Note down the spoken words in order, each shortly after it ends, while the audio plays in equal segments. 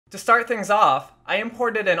To start things off, I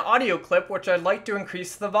imported an audio clip which I'd like to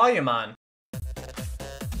increase the volume on.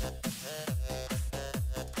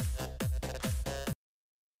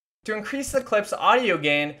 To increase the clip's audio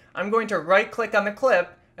gain, I'm going to right-click on the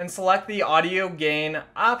clip and select the audio gain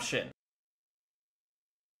option.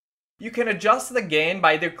 You can adjust the gain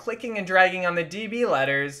by either clicking and dragging on the dB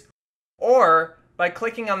letters, or by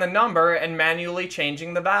clicking on the number and manually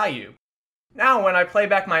changing the value. Now when I play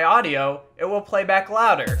back my audio, it will play back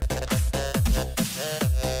louder.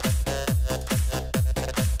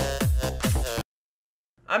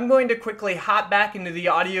 I'm going to quickly hop back into the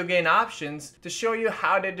audio gain options to show you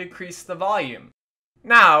how to decrease the volume.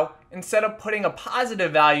 Now, instead of putting a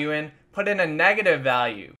positive value in, put in a negative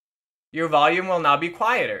value. Your volume will now be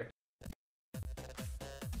quieter.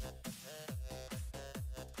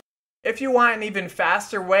 If you want an even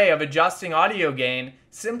faster way of adjusting audio gain,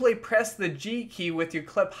 simply press the G key with your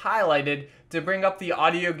clip highlighted to bring up the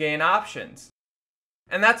audio gain options.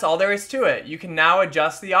 And that's all there is to it. You can now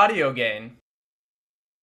adjust the audio gain.